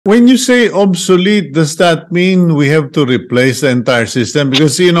When you say obsolete, does that mean we have to replace the entire system?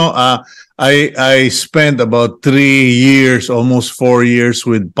 Because, I spent about 3 years, almost 4 years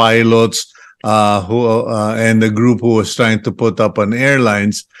with pilots and the group who was trying to put up on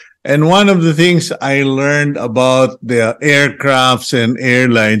airlines. And one of the things I learned about the aircrafts and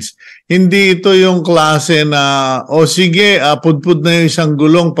airlines, hindi ito yung klase na, sige, pudpud na yung isang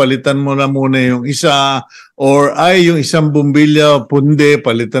gulong, palitan mo na muna yung isa, or yung isang bumbilya, punde,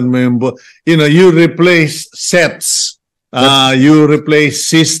 palitan mo yung, you replace sets, you replace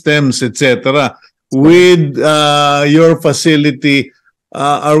systems, etc. With your facility,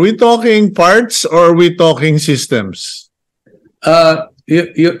 are we talking parts or are we talking systems?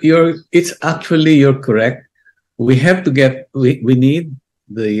 You're correct. We have to we need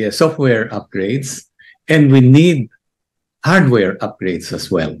the software upgrades and we need hardware upgrades as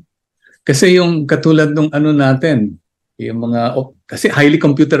well. Kasi yung katulad ng natin, yung mga kasi highly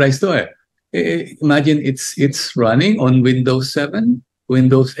computerized to imagine it's running on Windows 7,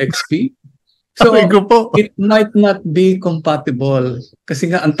 Windows XP. So it might not be compatible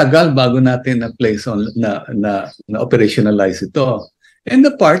kasi nga ang tagal bago natin na place on na operationalize ito. And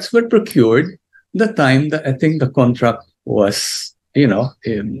the parts were procured the time that I think the contract was,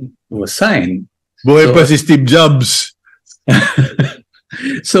 was signed. Buhay pa si Steve Jobs.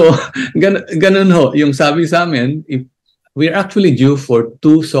 So, ganun ho. Yung sabi sa amin, if we're actually due for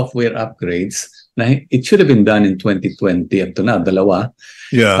 2 software upgrades, na it should have been done in 2020 up to now, 2.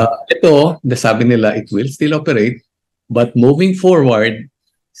 Yeah. Ito, sabi nila, it will still operate, but moving forward,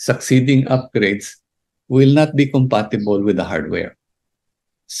 succeeding upgrades will not be compatible with the hardware.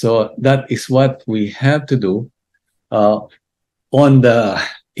 So that is what we have to do on the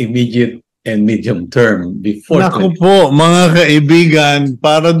immediate and medium term before. Naku po, mga kaibigan,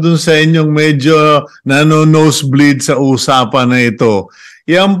 para dun sa inyong medyo nano-nosebleed sa usapan na ito,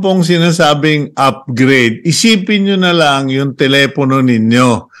 yan pong sinasabing upgrade. Isipin nyo na lang yung telepono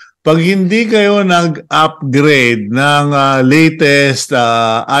ninyo. Pag hindi kayo nag-upgrade ng latest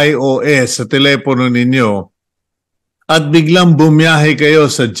iOS sa telepono ninyo, at biglang bumiyahe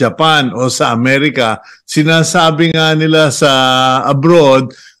kayo sa Japan o sa Amerika, sinasabi nga nila sa abroad,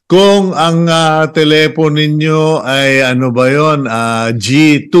 kung ang telepono ninyo ay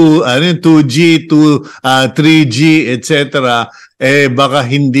G2, 2G, 3G, etc., baka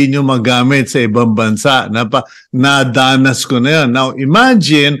hindi nyo magamit sa ibang bansa. Nadanas ko na yan. Now,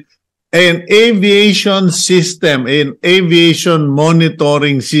 imagine an aviation system, an aviation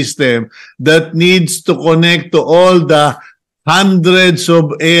monitoring system that needs to connect to all the hundreds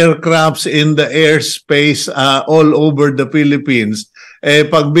of aircrafts in the airspace all over the Philippines.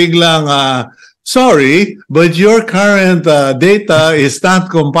 Pag biglang, sorry, but your current data is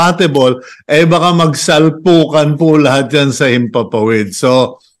not compatible, baka magsalpukan po lahat yan sa himpapawid.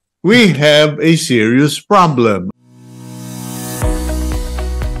 So, we have a serious problem.